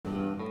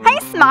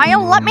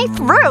Smile, let me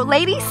through.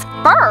 Ladies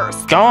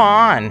first. Go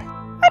on.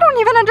 I don't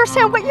even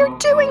understand what you're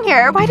doing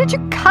here. Why did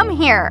you come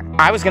here?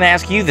 I was gonna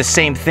ask you the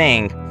same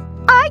thing.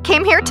 I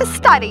came here to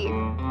study.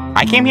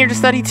 I came here to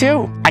study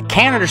too. I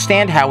can't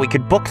understand how we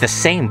could book the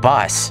same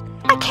bus.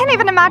 I can't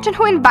even imagine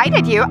who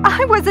invited you.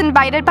 I was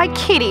invited by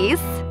kitties.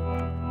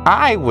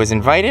 I was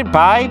invited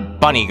by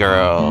bunny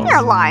girls.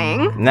 You're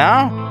lying.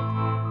 No?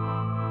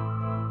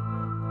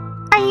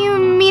 Are you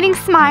meeting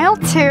Smile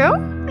too?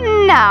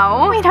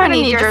 No, we don't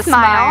need your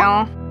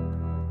smile.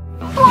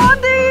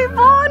 Blondie!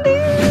 Blondie!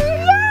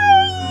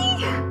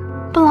 Yay!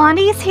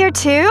 Blondie's here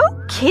too?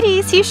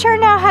 Kitties, you sure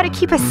know how to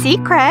keep a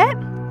secret.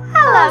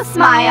 Hello,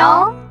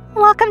 Smile.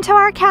 Welcome to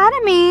our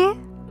academy.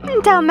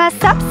 Don't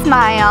mess up,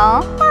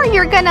 Smile, or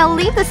you're gonna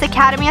leave this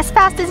academy as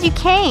fast as you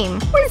came.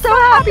 We're so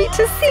happy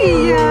to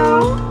see you.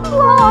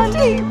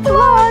 Blondie,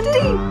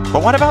 Blondie.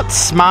 But what about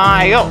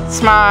Smile?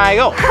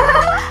 Smile!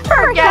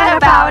 Forget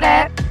about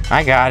it.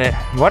 I got it.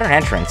 What an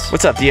entrance.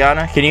 What's up,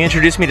 Diana? Can you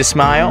introduce me to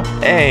Smile?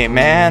 Hey,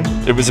 man.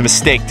 It was a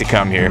mistake to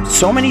come here.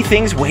 So many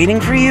things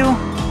waiting for you.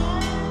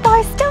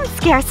 Boys, don't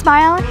scare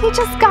Smile. He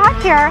just got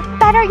here.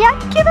 Better yet,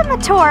 give him a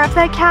tour of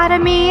the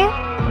academy.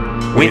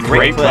 With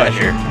great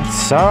pleasure.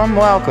 Some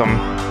welcome.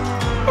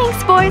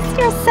 Thanks, boys.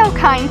 You're so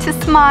kind to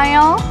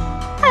Smile.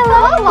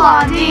 Hello,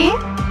 Blondie.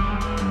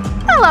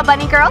 Hello,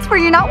 bunny girls. Were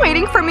you not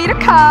waiting for me to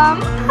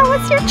come? How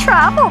was your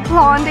travel,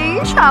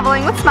 Blondie?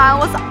 Traveling with Smile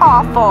was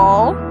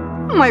awful.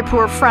 My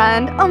poor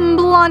friend.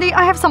 Blondie,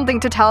 I have something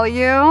to tell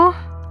you.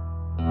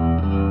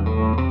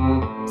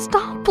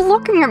 Stop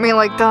looking at me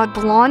like that,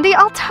 Blondie.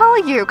 I'll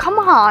tell you. Come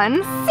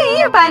on. See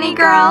you, bunny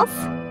girls.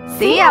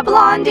 See ya,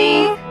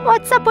 Blondie.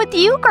 What's up with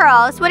you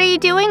girls? What are you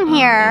doing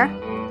here?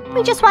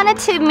 We just wanted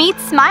to meet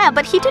Smile,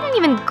 but he didn't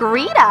even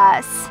greet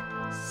us.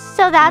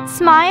 So that's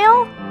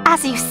Smile?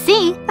 As you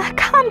see,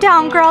 calm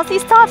down, girls. You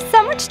still have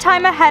so much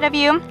time ahead of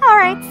you. All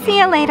right, see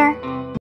you later.